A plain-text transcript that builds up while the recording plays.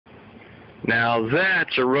Now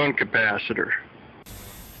that's a run capacitor.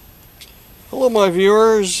 Hello my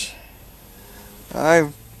viewers, I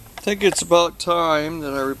think it's about time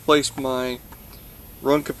that I replace my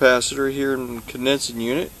run capacitor here in the condensing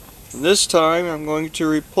unit. And this time I'm going to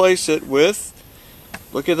replace it with,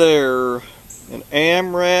 look at there, an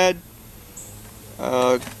Amrad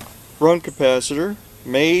run capacitor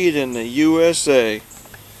made in the USA.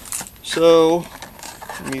 So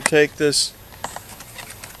let me take this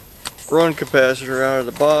run capacitor out of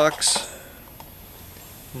the box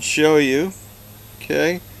and show you.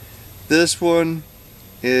 Okay, this one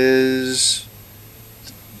is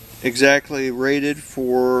exactly rated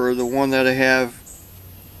for the one that I have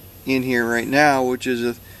in here right now, which is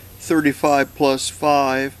a 35 plus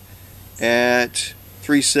 5 at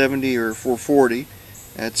 370 or 440.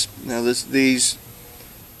 That's now these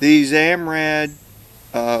Amrad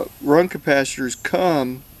run capacitors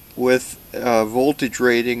come with a voltage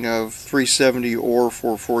rating of 370 or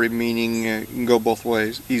 440, meaning you can go both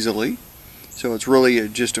ways easily. So it's really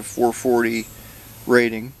just a 440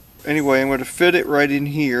 rating. Anyway, I'm going to fit it right in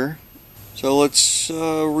here. So let's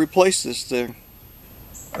replace this thing.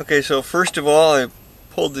 Okay, so first of all, I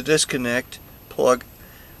pulled the disconnect plug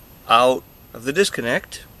out of the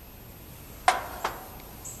disconnect.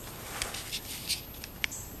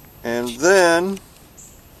 And then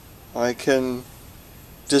I can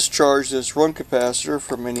discharge this run capacitor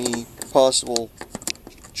from any possible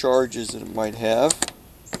charges that it might have.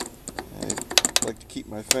 I like to keep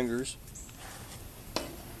my fingers.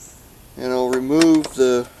 And I'll remove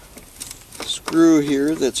the screw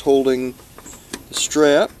here that's holding the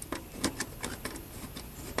strap.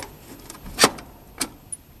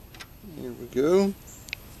 Here we go.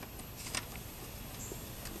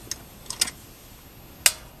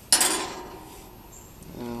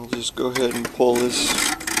 And I'll just go ahead and pull this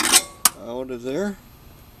out of there.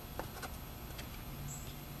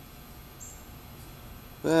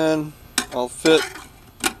 Then I'll fit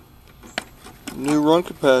a new run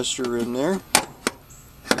capacitor in there.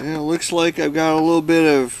 And it looks like I've got a little bit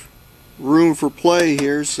of room for play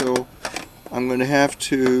here, so I'm going to have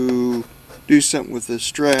to do something with this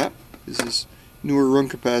strap. This newer run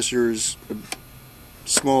capacitor is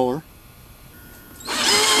smaller.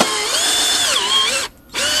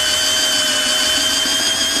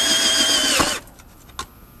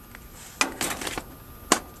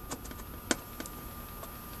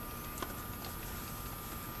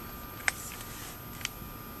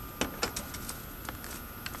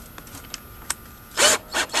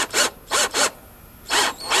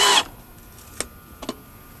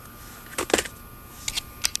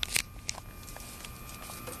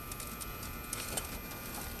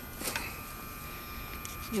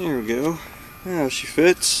 There we go. Now she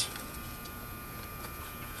fits.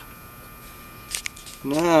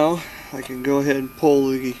 Now I can go ahead and pull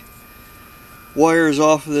the wires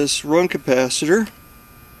off of this run capacitor,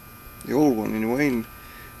 the old one anyway, and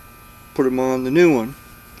put them on the new one.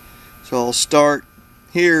 So I'll start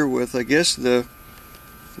here with, I guess, the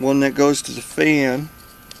one that goes to the fan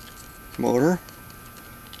motor.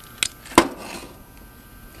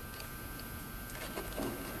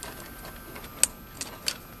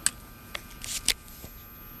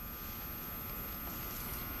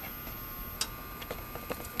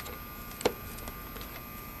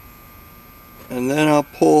 And then I'll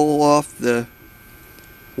pull off the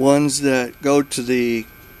ones that go to the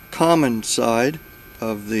common side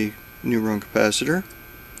of the new run capacitor.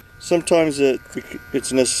 Sometimes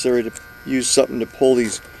it's necessary to use something to pull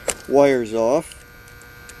these wires off.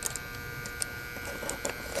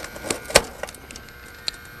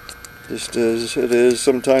 Just as it is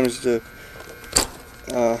sometimes to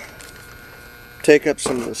take up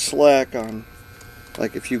some of the slack on,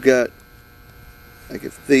 like if you've got, like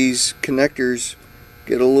if these connectors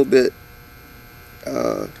get a little bit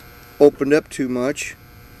opened up too much,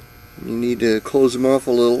 you need to close them off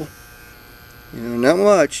a little. You know, not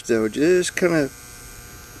much though, just kind of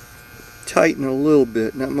tighten a little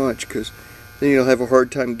bit, not much, because then you'll have a hard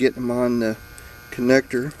time getting them on the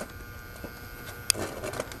connector.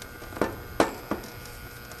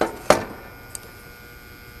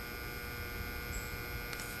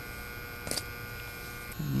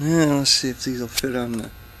 Now let's see if these will fit on the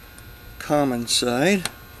common side.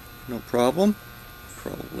 No problem.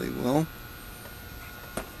 Probably will.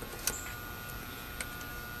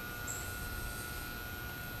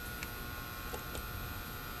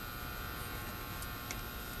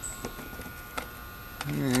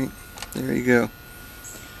 Alright, there you go.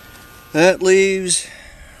 That leaves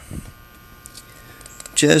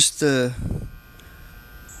just the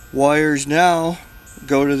wires now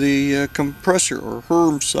go to the compressor or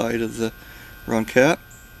HERM side of the run cap.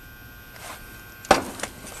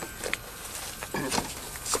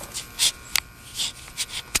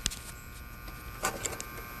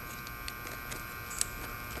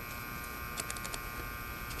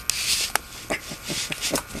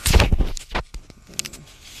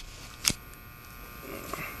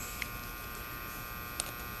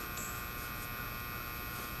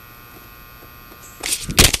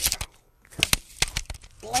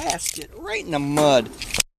 Blast it right in the mud.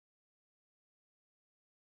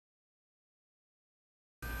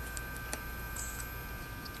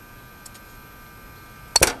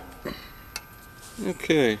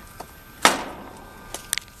 Okay.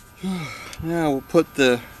 Now we'll put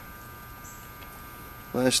the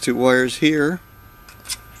last two wires here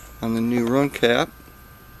on the new run cap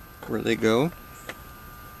where they go.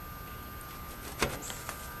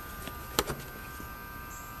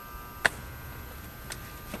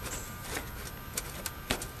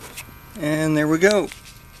 And there we go.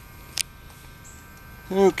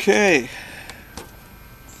 Okay.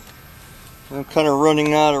 I'm kind of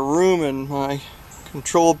running out of room in my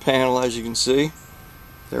control panel, as you can see.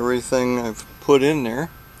 Everything I've put in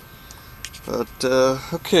there. But,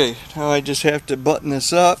 okay. Now I just have to button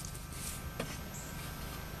this up.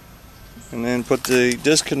 And then put the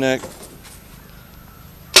disconnect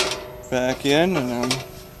back in, and I'm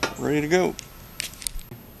ready to go.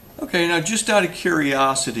 Okay, now just out of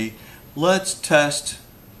curiosity, let's test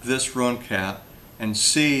this run cap and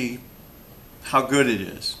see how good it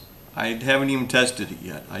is. I haven't even tested it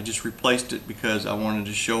yet. I just replaced it because I wanted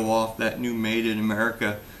to show off that new Made in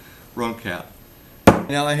America run cap.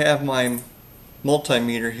 Now I have my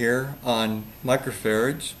multimeter here on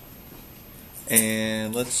microfarads,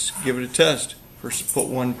 and let's give it a test. First put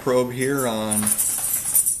one probe here on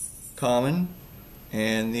common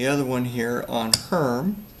and the other one here on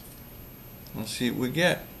HERM. Let's see what we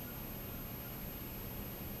get.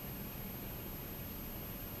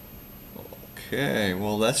 Okay,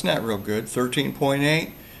 well that's not real good.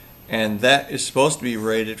 13.8, and that is supposed to be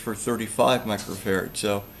rated for 35 microfarads.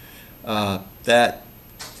 So that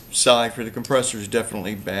side for the compressor is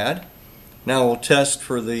definitely bad. Now we'll test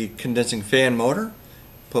for the condensing fan motor.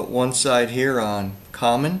 Put one side here on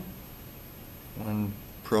common, one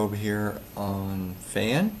probe here on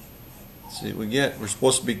fan. Let's see what we get. We're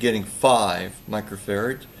supposed to be getting 5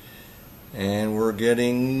 microfarads, and we're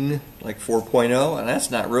getting like 4.0, and that's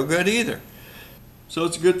not real good either. So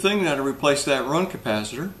it's a good thing that I replaced that run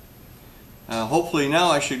capacitor. Hopefully now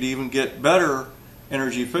I should even get better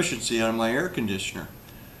energy efficiency out of my air conditioner.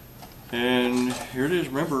 And here it is,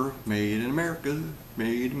 remember, Made in America,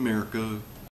 Made in America.